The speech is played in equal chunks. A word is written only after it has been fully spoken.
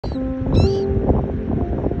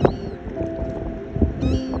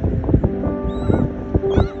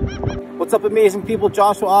What's up, amazing people?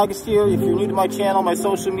 Joshua August here. If you're new to my channel, my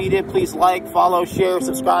social media, please like, follow, share,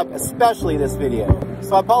 subscribe, especially this video.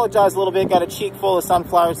 So I apologize a little bit, got a cheek full of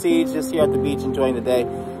sunflower seeds just here at the beach enjoying the day.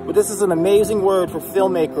 But this is an amazing word for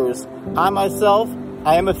filmmakers. I myself,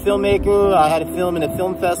 I am a filmmaker. I had a film in a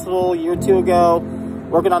film festival a year or two ago,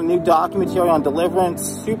 working on a new documentary on deliverance,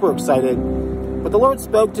 super excited. But the Lord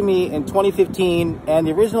spoke to me in 2015, and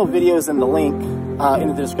the original video is in the link, in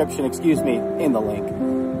the description, excuse me, in the link.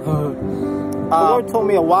 The Lord told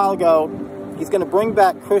me a while ago, He's going to bring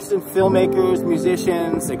back Christian filmmakers,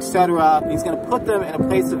 musicians, etc. He's going to put them in a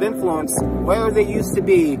place of influence where they used to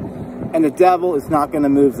be, and the devil is not going to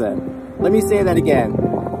move them. Let me say that again.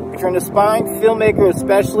 If you're an aspiring filmmaker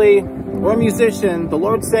especially, or a musician, the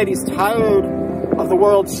Lord said He's tired of the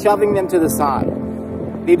world shoving them to the side.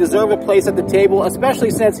 They deserve a place at the table,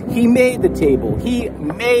 especially since He made the table. He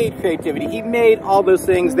made creativity. He made all those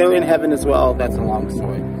things. They're in heaven as well. That's a long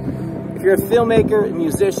story. If you're a filmmaker, a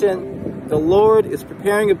musician, the Lord is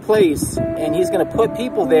preparing a place, and He's going to put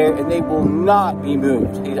people there, and they will not be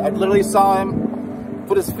moved. I literally saw Him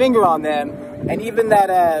put His finger on them, and even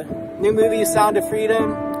that new movie, Sound of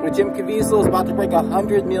Freedom, with Jim Caviezel, is about to break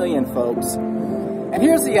 100 million, folks. And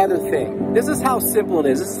here's the other thing. This is how simple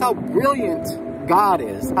it is. This is how brilliant God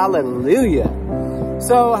is. Hallelujah.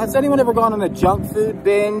 So has anyone ever gone on a junk food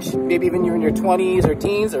binge? Maybe even you're in your 20s or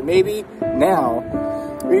teens, or maybe now,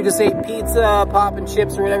 where you just ate pizza, pop and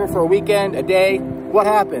chips or whatever for a weekend, a day. What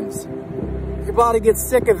happens? Your body gets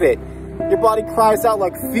sick of it. Your body cries out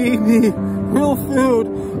like, feed me real food.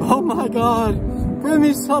 Oh my God, bring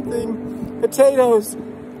me something. Potatoes,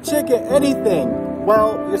 chicken, anything.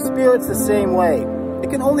 Well, your spirit's the same way. It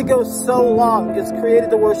can only go so long. It's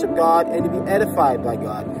created to worship God and to be edified by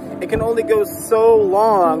God. It can only go so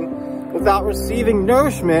long without receiving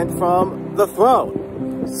nourishment from the throne.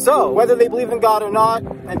 So, whether they believe in God or not,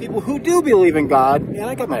 and people who do believe in God, man,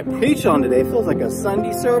 I got my preach on today. It feels like a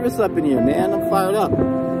Sunday service up in here, man. I'm fired up.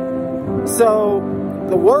 So,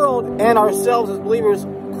 the world and ourselves as believers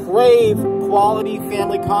crave quality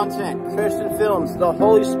family content, Christian films, the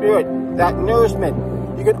Holy Spirit, that nourishment.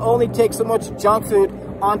 You can only take so much junk food.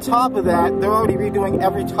 On top of that, they're already redoing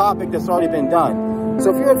every topic that's already been done.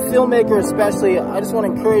 So if you're a filmmaker especially, I just want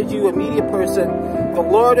to encourage you, a media person, the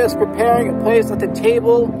Lord is preparing a place at the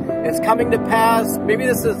table. It's coming to pass. Maybe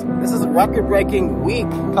this is a record-breaking week,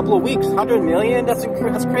 couple of weeks, 100 million. That's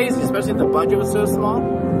crazy, especially if the budget was so small.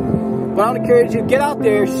 But I want to encourage you, get out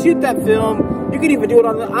there, shoot that film. You can even do it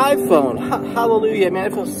on the iPhone. Hallelujah, man.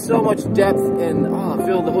 It feels so much depth, and I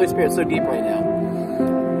feel the Holy Spirit so deep right now.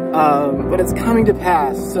 But it's coming to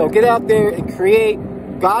pass. So get out there and create.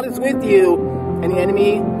 God is with you, and the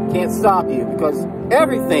enemy can't stop you, because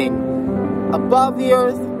everything above the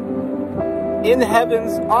earth, in the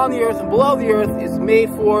heavens, on the earth, and below the earth is made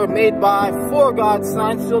by, for God,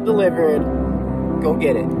 signed, sealed, delivered. Go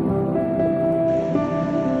get it.